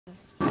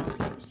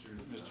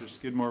Mr.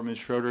 Skidmore, Ms.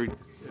 Schroeder, in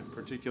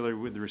particular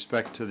with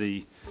respect to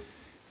the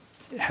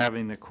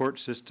having the court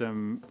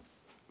system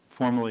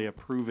formally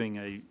approving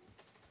a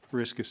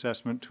risk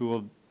assessment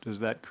tool, does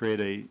that create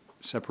a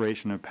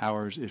separation of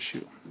powers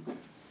issue?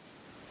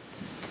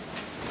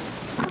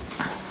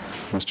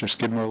 Mr.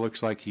 Skidmore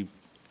looks like he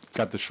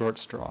got the short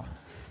straw.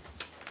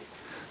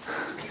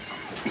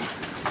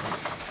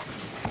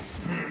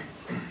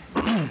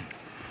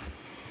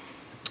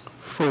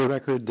 For the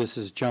record, this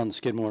is John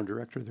Skidmore,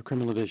 Director of the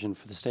Criminal Division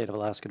for the State of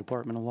Alaska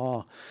Department of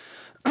Law.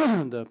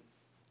 The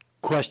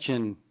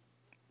question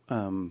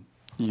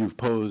you've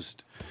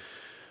posed,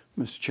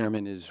 Mr.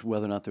 Chairman, is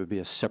whether or not there would be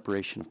a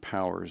separation of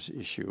powers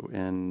issue.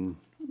 And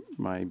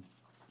my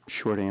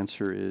short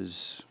answer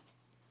is,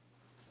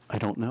 I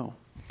don't know.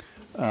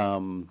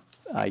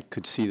 I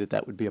could see that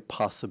that would be a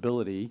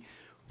possibility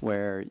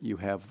where you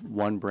have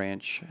one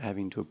branch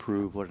having to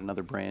approve what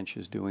another branch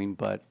is doing,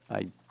 but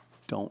I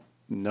don't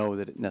know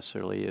that it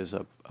necessarily is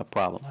a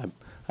problem.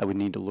 I would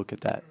need to look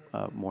at that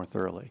more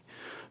thoroughly.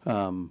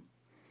 So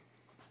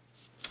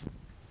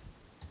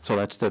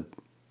that's the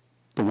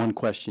one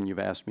question you've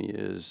asked me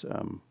is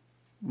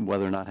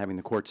whether or not having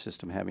the court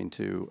system having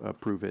to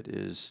approve it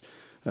is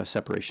a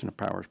separation of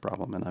powers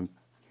problem, and I'm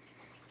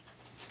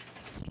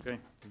okay.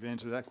 You've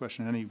answered that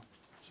question. Any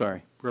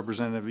sorry,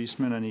 Representative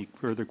Eastman, any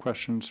further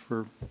questions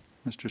for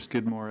Mr.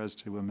 Skidmore as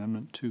to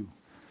Amendment 2?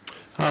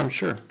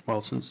 Sure.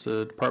 Well, since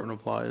the Department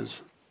of Law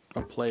is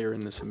a player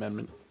in this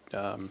amendment,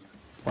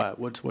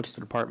 what's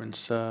the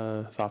department's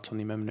thoughts on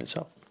the amendment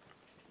itself?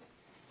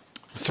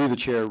 Through the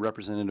chair,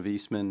 Representative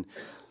Eastman,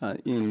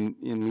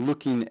 in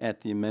looking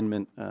at the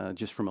amendment,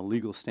 just from a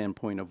legal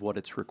standpoint of what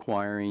it's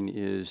requiring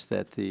is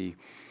that the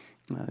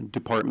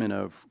Department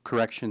of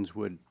Corrections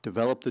would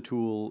develop the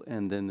tool,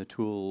 and then the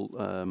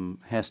tool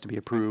has to be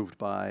approved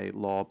by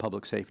law,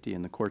 public safety,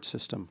 and the court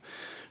system.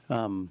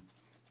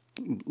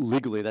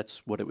 Legally,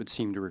 that's what it would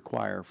seem to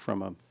require.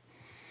 From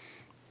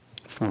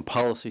a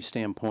policy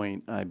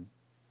standpoint, I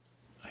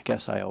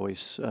guess I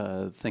always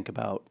think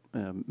about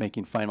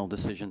making final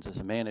decisions as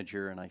a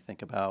manager, and I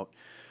think about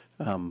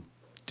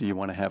do you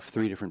want to have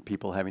 3 different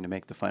people having to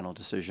make the final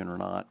decision or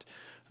not?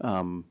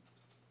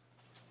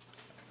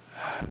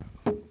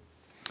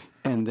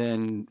 And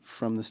then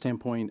from the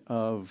standpoint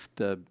of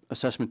the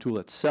assessment tool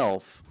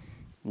itself,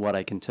 what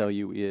I can tell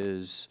you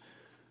is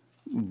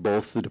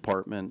both the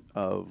Department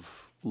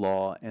of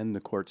Law and the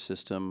court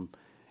system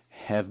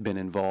have been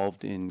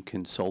involved in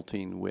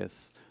consulting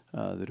with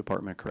the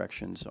Department of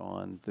Corrections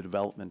on the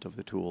development of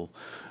the tool.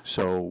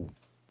 So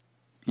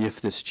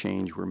if this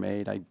change were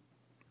made,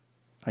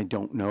 I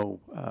don't know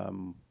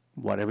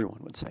what everyone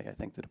would say. I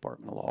think the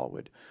Department of Law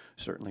would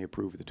certainly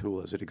approve the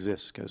tool as it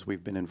exists because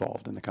we've been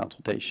involved in the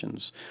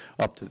consultations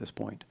up to this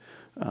point.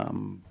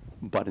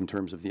 But in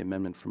terms of the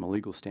amendment from a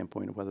legal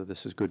standpoint of whether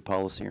this is good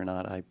policy or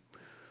not, I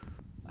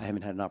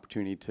haven't had an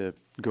opportunity to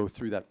go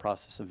through that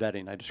process of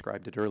vetting. I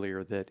described it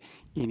earlier that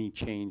any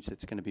change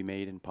that's going to be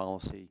made in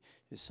policy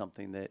is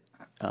something that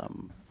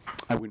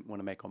I wouldn't want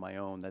to make on my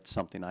own. That's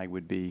something I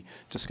would be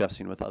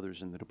discussing with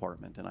others in the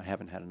department, and I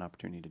haven't had an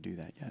opportunity to do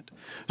that yet.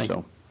 Thank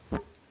you.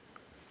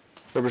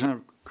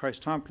 Representative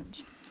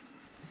Christ-Tompkins.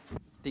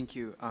 Thank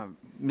you.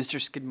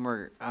 Mr.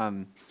 Skidmore,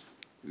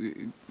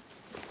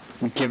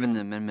 given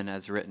the amendment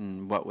as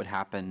written, what would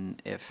happen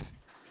if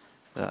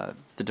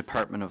the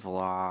Department of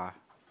Law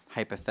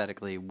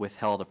hypothetically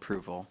withheld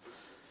approval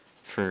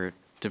for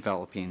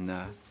developing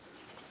the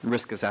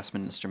risk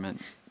assessment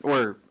instrument,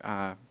 or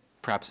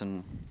perhaps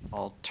an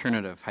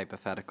alternative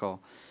hypothetical,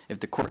 if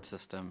the court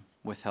system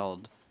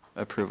withheld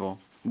approval?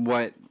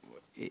 What,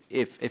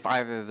 if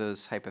either of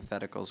those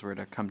hypotheticals were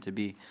to come to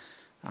be,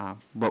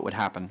 what would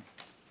happen?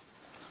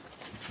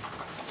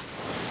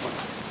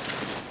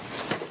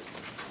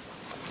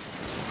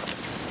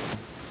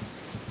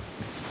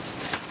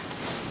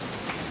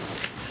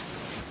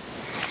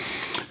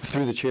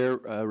 Through the chair,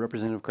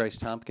 Representative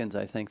Christ-Tompkins,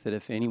 I think that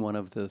if any one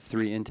of the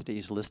 3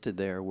 entities listed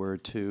there were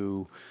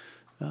to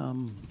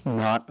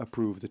not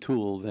approve the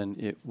tool, then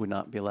it would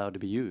not be allowed to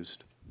be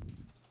used.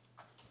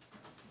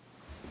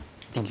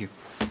 Thank you.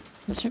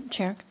 Mr.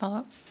 Chair, follow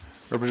up.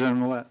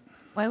 Representative Millett.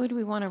 Why would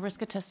we want a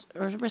risk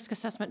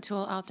assessment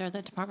tool out there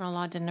that Department of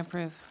Law didn't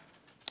approve?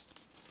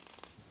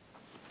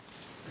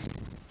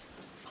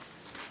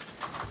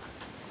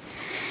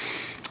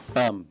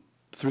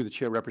 Through the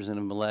chair,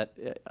 Representative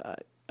Millett,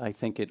 I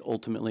think it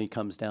ultimately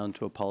comes down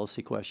to a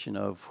policy question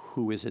of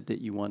who is it that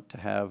you want to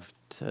have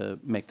to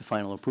make the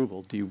final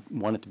approval. Do you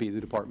want it to be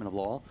the Department of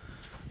Law?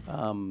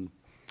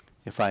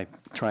 If I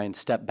try and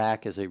step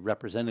back as a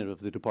representative of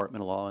the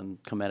Department of Law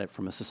and come at it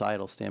from a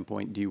societal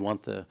standpoint, do you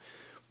want the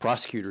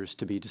prosecutors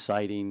to be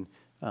deciding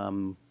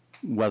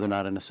whether or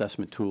not an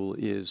assessment tool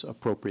is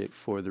appropriate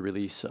for the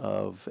release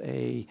of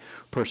a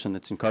person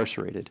that's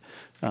incarcerated?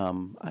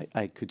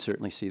 I could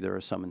certainly see there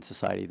are some in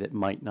society that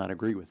might not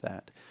agree with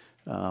that.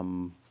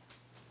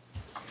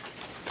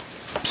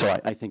 So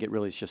I think it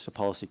really is just a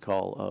policy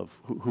call of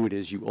who it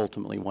is you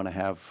ultimately want to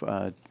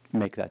have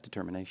make that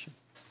determination.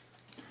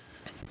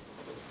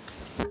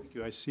 Thank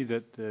you. I see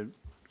that the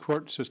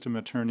court system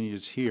attorney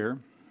is here,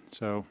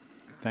 so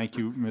thank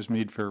you, Ms.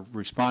 Mead, for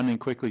responding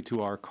quickly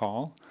to our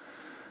call.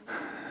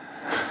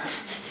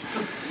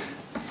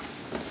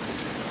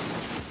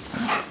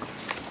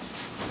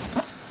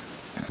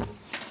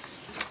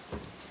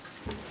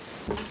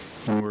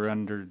 And we're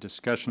under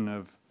discussion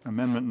of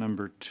amendment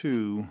number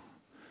 2.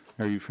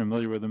 Are you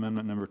familiar with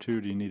amendment number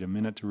 2? Do you need a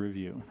minute to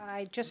review?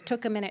 I just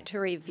took a minute to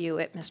review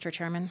it, Mr.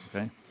 Chairman.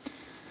 Okay.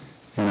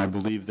 And I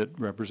believe that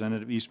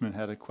Representative Eastman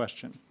had a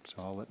question, so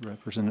I'll let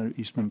Representative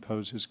Eastman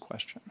pose his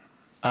question.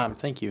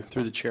 Thank you,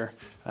 through the chair.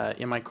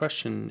 And my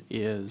question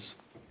is,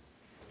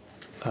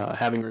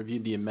 having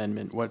reviewed the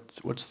amendment,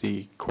 what's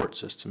the court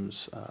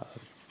system's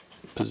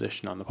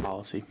position on the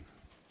policy?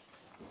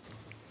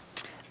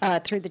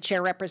 Through the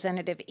chair,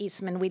 Representative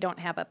Eastman, we don't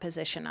have a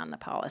position on the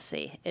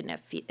policy. And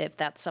if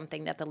that's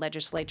something that the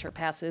legislature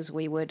passes,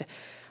 we would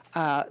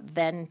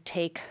then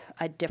take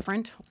a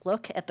different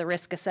look at the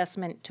risk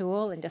assessment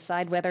tool and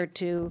decide whether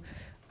to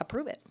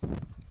approve it.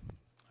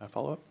 A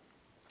follow-up?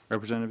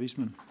 Representative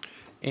Eastman.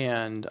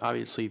 And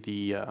obviously,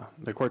 the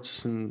court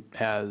system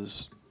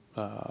has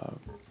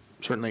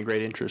certainly a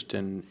great interest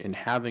in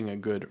having a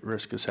good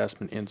risk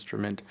assessment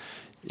instrument.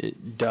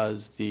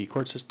 Does the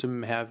court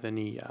system have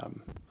any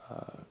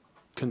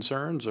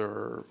concerns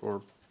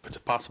or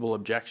possible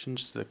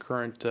objections to the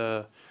current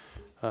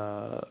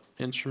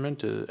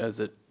instrument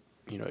as it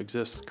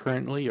exists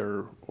currently,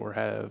 or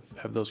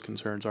have those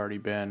concerns already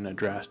been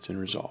addressed and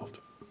resolved?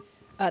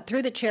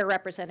 Through the chair,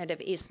 Representative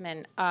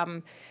Eastman,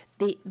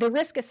 the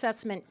risk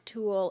assessment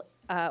tool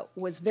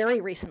was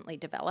very recently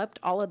developed.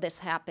 All of this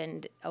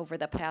happened over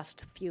the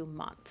past few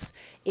months.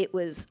 It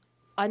was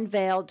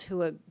unveiled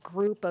to a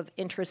group of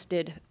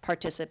interested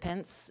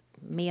participants,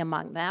 me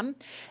among them,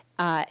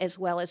 as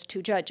well as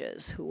 2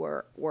 judges who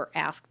were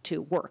asked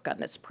to work on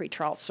this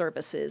pretrial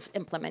services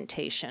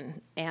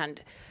implementation.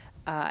 And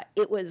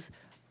it was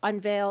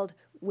unveiled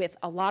with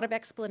a lot of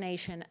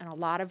explanation and a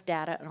lot of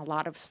data and a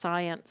lot of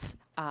science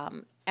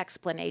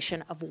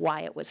explanation of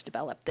why it was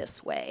developed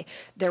this way.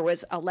 There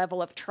was a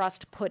level of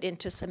trust put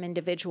into some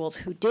individuals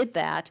who did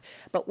that,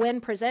 but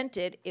when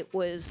presented, it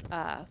was,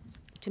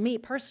 to me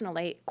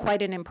personally,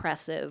 quite an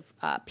impressive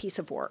piece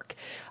of work.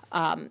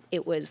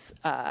 It was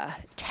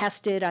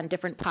tested on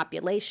different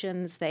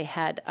populations. They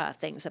had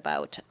things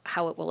about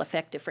how it will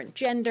affect different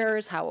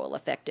genders, how it will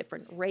affect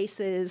different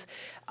races,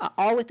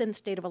 all within the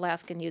state of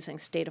Alaska and using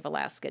state of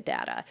Alaska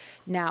data.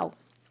 Now,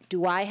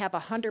 do I have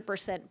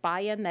 100%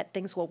 buy-in that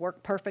things will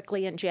work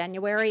perfectly in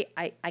January?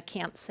 I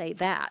can't say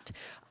that.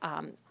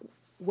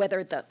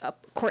 Whether the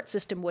court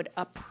system would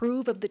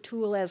approve of the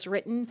tool as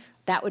written,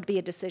 that would be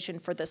a decision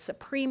for the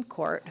Supreme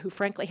Court, who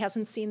frankly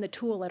hasn't seen the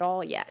tool at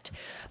all yet.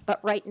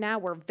 But right now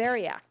we're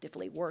very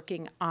actively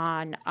working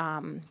on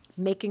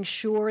making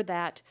sure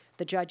that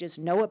the judges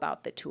know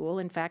about the tool.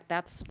 In fact,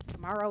 that's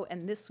tomorrow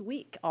and this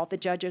week. All the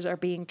judges are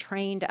being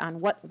trained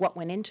on what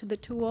went into the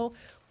tool,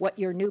 what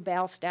your new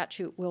bail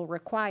statute will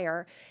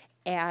require,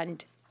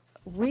 and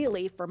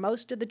really for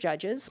most of the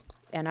judges,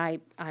 and I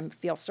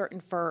feel certain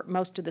for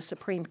most of the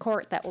Supreme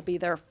Court, that will be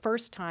their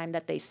first time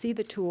that they see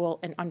the tool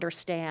and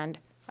understand,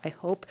 I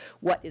hope,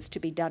 what is to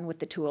be done with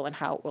the tool and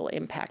how it will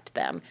impact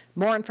them.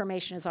 More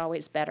information is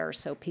always better,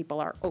 so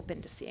people are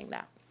open to seeing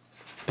that.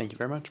 Thank you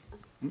very much.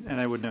 And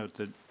I would note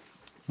that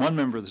one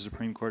member of the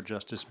Supreme Court,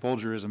 Justice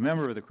Bolger, is a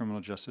member of the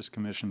Criminal Justice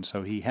Commission,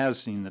 so he has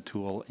seen the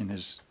tool in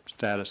his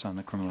status on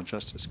the Criminal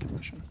Justice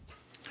Commission.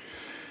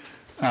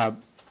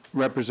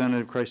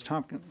 Representative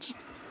Christ-Tompkins.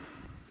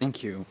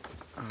 Thank you,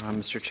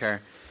 Mr.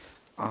 Chair.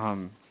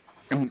 I'm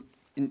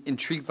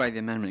intrigued by the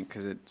amendment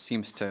because it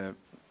seems to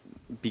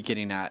be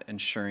getting at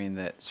ensuring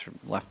that sort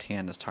of left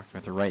hand is talking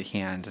with the right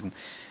hand, and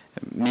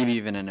maybe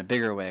even in a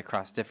bigger way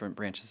across different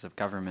branches of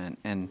government.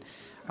 And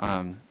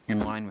in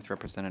line with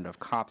Representative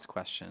Kopp's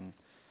question,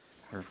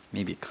 or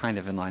maybe kind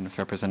of in line with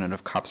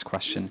Representative Kopp's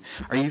question,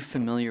 are you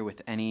familiar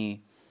with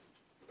any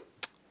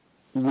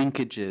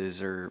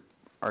linkages or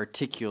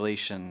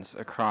articulations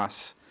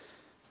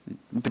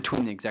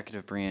between the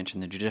executive branch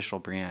and the judicial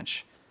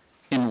branch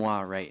in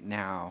law right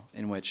now,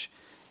 in which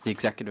the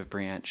executive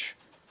branch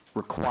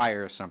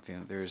requires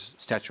something? There's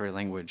statutory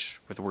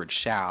language with the word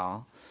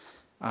shall,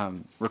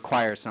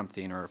 require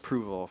something or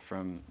approval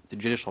from the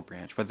judicial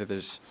branch, whether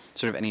there's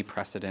sort of any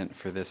precedent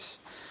for this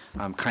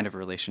kind of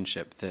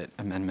relationship that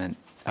Amendment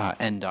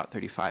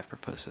N.35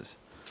 proposes.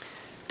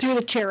 Through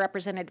the chair,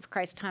 Representative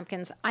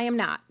Christ-Tompkins, I am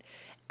not.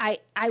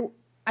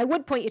 I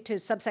would point you to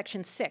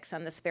subsection 6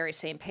 on this very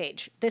same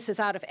page. This is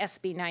out of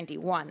SB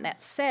 91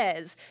 that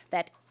says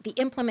that the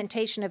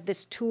implementation of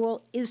this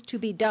tool is to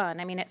be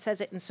done. I mean, it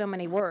says it in so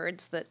many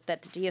words that the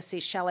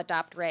DOC shall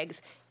adopt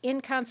regs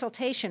in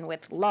consultation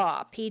with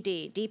law,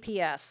 PD,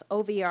 DPS,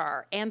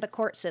 OVR, and the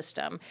court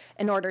system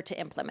in order to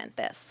implement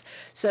this.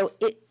 So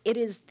it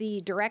is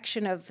the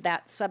direction of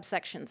that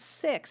subsection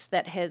 6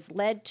 that has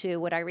led to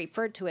what I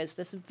referred to as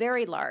this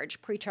very large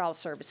pretrial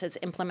services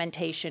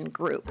implementation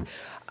group.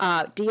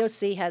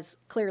 DOC has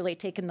clearly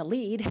taken the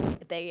lead.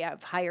 They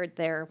have hired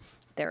their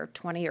there are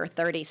 20 or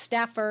 30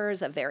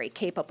 staffers, a very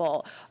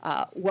capable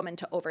woman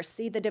to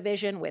oversee the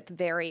division with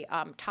very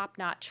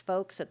top-notch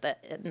folks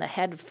in the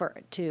head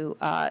to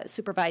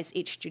supervise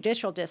each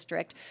judicial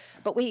district.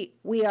 But we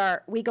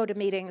go to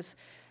meetings.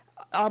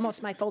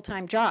 Almost my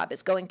full-time job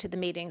is going to the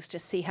meetings to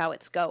see how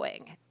it's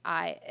going.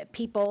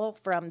 People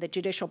from the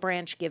judicial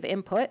branch give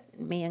input,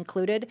 me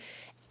included,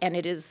 and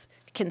it is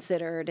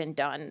considered and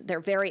done. They're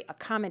very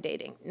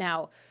accommodating.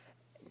 Now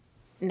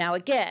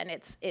again,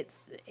 it's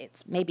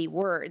maybe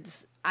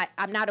words.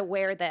 I'm not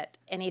aware that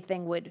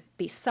anything would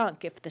be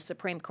sunk if the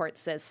Supreme Court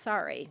says,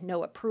 sorry,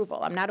 no approval.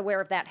 I'm not aware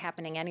of that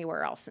happening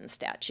anywhere else in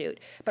statute.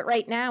 But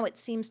right now, it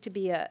seems to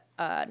be a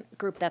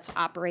group that's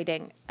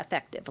operating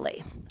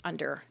effectively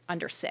under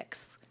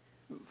 6.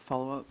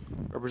 Follow-up?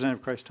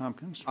 Representative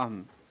Christ-Tompkins.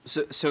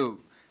 So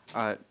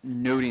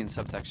noting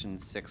subsection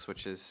 6,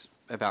 which is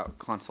about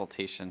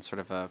consultation, sort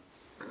of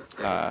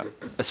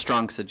a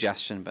strong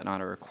suggestion but not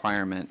a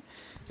requirement,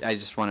 I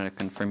just wanted to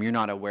confirm you're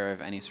not aware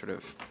of any sort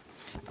of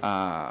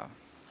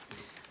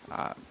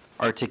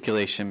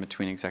articulation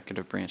between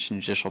executive branch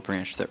and judicial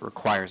branch that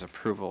requires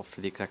approval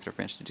for the executive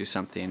branch to do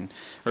something,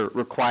 or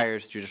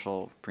requires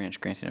judicial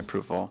branch granting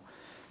approval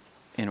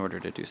in order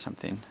to do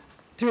something.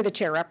 Through the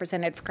chair,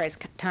 Representative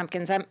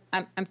Christ-Tompkins,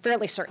 I'm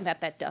fairly certain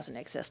that that doesn't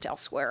exist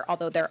elsewhere,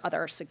 although there are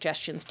other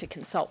suggestions to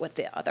consult with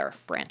the other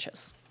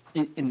branches.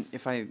 And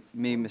if I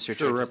may, Mr. Chair,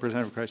 Sure,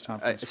 Representative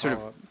Christ-Tompkins. sort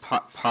of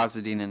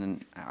positing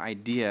an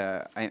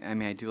idea, I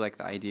mean, I do like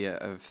the idea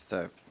of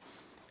the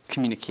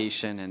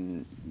communication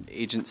and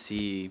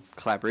agency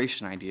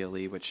collaboration,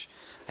 ideally, which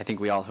I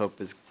think we all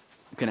hope is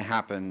going to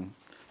happen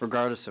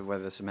regardless of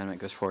whether this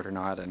amendment goes forward or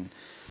not. And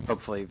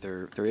hopefully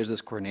there is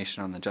this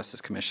coordination on the Justice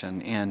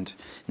Commission and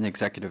in the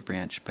executive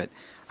branch. But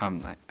I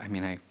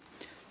mean,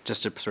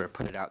 just to sort of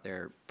put it out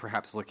there,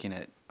 perhaps looking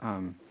at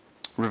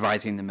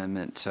revising the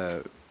amendment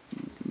to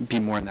be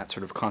more in that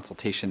sort of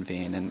consultation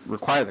vein and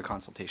require the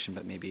consultation,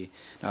 but maybe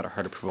not a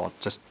hard approval. I'll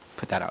just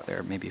put that out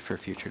there, maybe for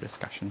future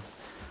discussion.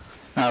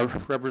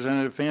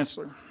 Representative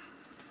Fansler.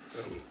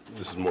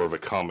 This is more of a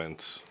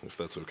comment, if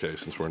that's okay,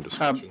 since we're in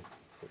discussion.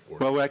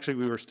 Well, actually,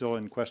 we were still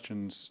in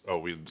questions. Oh,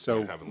 we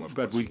So, haven't left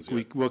but questions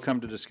yet. we'll come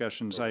to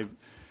discussions. I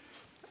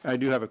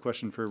do have a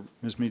question for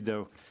Ms. Mead,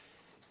 though.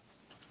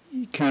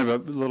 Kind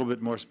of a little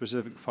bit more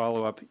specific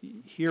follow-up.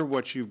 Here,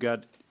 what you've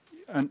got,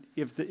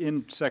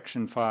 in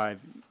Section 5,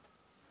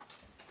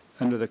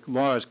 under the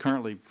law as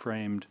currently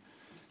framed,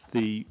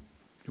 the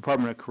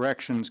Department of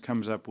Corrections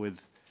comes up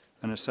with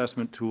an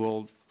assessment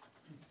tool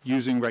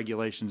using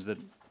regulations that,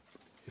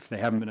 if they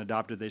haven't been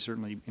adopted, they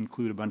certainly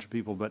include a bunch of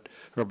people,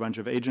 or a bunch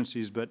of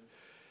agencies. But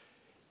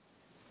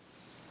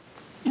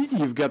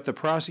you've got the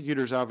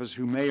prosecutor's office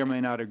who may or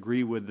may not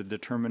agree with the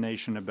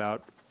determination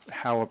about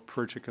how a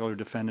particular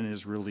defendant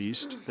is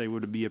released. They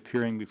would be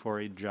appearing before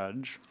a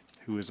judge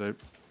who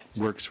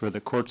works for the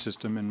court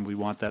system, and we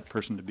want that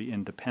person to be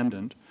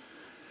independent.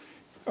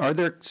 Are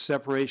there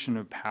separation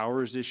of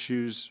powers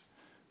issues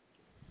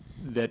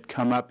that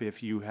come up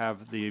if you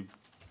have the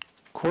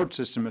court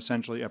system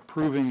essentially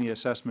approving the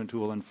assessment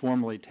tool and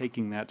formally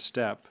taking that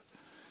step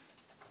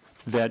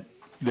that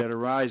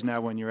arise now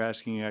when you're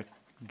asking a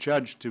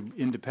judge to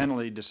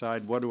independently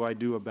decide, what do I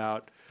do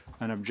about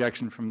an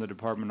objection from the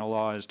Department of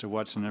Law as to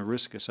what's in a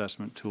risk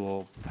assessment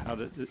tool?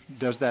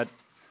 Does that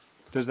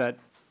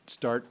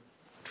start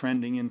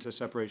trending into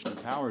separation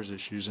of powers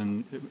issues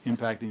and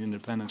impacting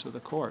independence of the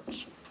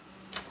courts?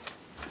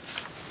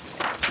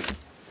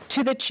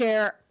 To the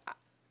chair,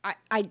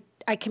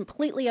 I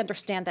completely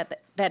understand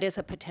that is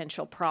a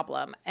potential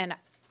problem, and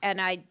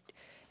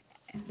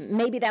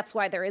maybe that's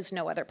why there is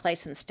no other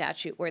place in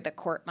statute where the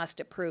court must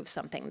approve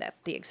something that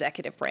the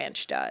executive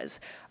branch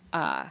does.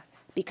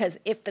 Because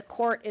if the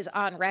court is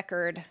on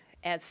record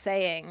as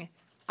saying,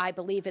 I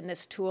believe in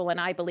this tool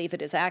and I believe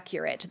it is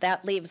accurate,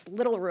 that leaves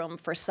little room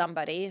for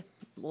somebody,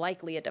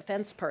 likely a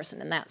defense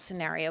person in that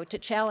scenario, to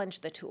challenge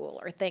the tool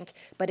or think,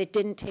 but it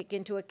didn't take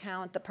into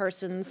account the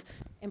person's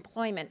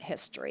employment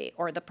history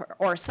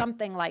or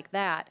something like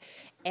that.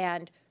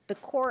 And the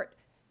court,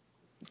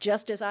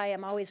 just as I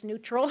am always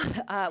neutral,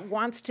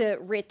 wants to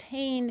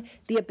retain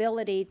the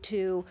ability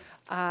to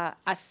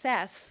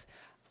assess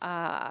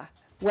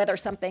whether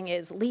something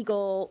is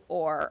legal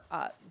or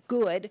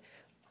good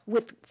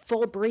with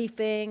full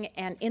briefing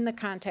and in the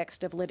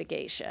context of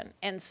litigation.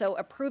 And so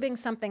approving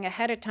something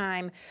ahead of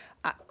time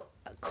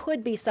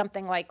could be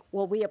something like,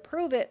 well, we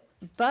approve it,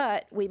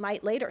 but we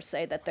might later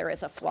say that there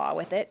is a flaw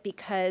with it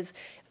because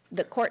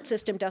the court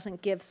system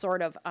doesn't give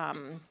sort of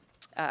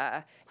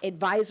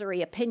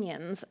advisory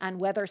opinions on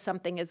whether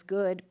something is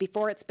good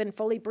before it's been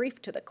fully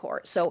briefed to the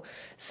court.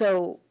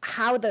 So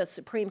how the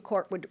Supreme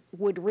Court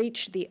would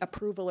reach the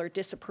approval or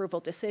disapproval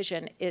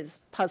decision is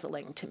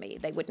puzzling to me.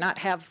 They would not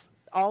have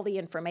all the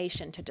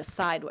information to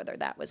decide whether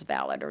that was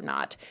valid or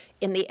not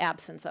in the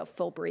absence of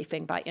full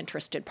briefing by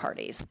interested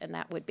parties. And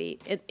that would be,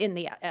 in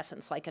the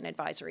essence, like an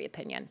advisory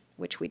opinion,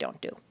 which we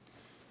don't do.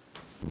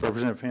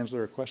 Representative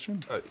Hansler, a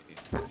question?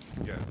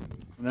 Yeah,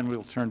 And then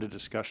we'll turn to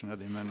discussion of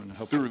the amendment and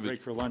Through hopefully the-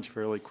 break for lunch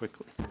fairly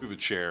quickly. Through the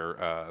chair,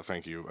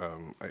 thank you.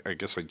 I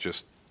guess I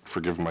just,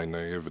 forgive my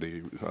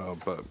naivety,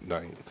 but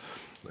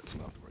that's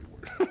not the right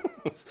word.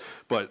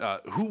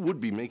 But who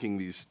would be making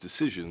these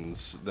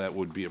decisions that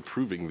would be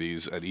approving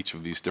these at each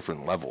of these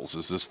different levels?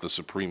 Is this the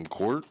Supreme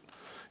Court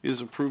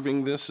is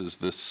approving this? Is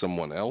this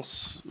someone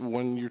else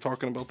when you're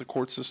talking about the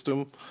court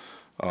system?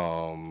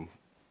 Through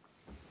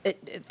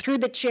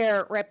the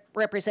chair,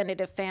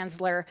 Representative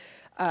Fansler,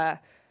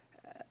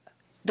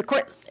 the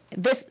court,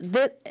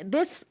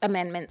 this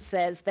amendment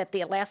says that the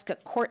Alaska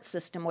court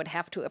system would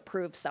have to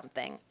approve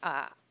something.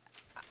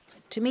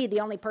 To me, the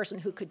only person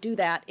who could do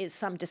that is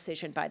some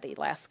decision by the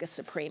Alaska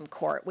Supreme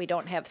Court. We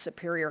don't have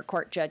Superior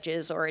Court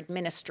judges or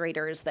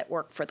administrators that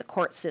work for the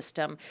court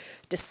system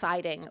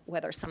deciding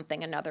whether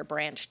something another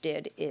branch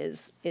did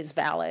is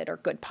valid or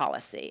good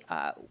policy.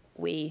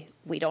 We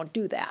don't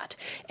do that.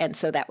 And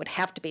so that would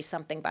have to be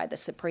something by the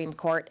Supreme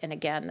Court. And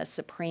again, the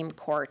Supreme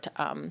Court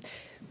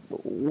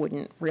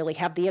wouldn't really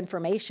have the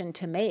information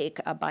to make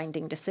a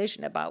binding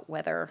decision about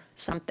whether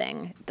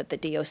something that the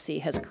DOC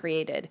has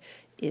created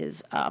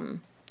is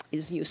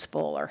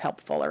useful or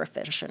helpful or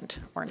efficient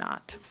or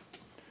not.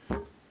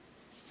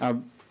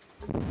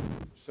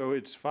 So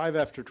it's 5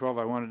 after 12.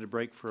 I wanted to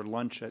break for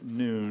lunch at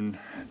noon.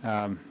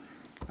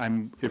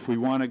 If we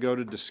want to go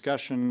to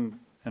discussion,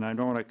 and I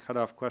don't want to cut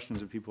off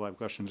questions if people have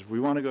questions. If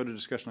we want to go to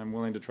discussion, I'm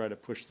willing to try to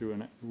push through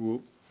and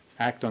we'll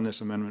act on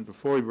this amendment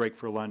before we break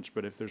for lunch.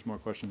 But if there's more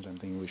questions, I'm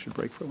thinking we should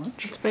break for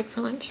lunch. Let's break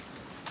for lunch.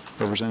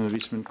 Representative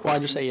Eastman. Well, I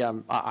just say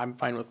I'm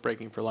fine with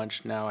breaking for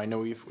lunch now. I know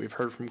we've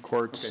heard from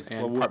courts Okay,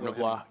 and well, we'll Department of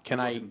go ahead Law. and- Can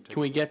we'll go ahead and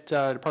can we get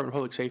Department of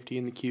Public Safety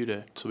in the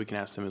queue so we can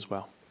ask them as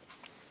well?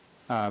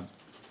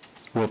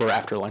 For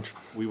after lunch.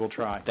 We will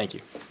try. Thank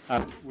you.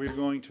 We're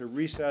going to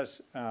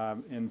recess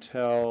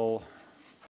until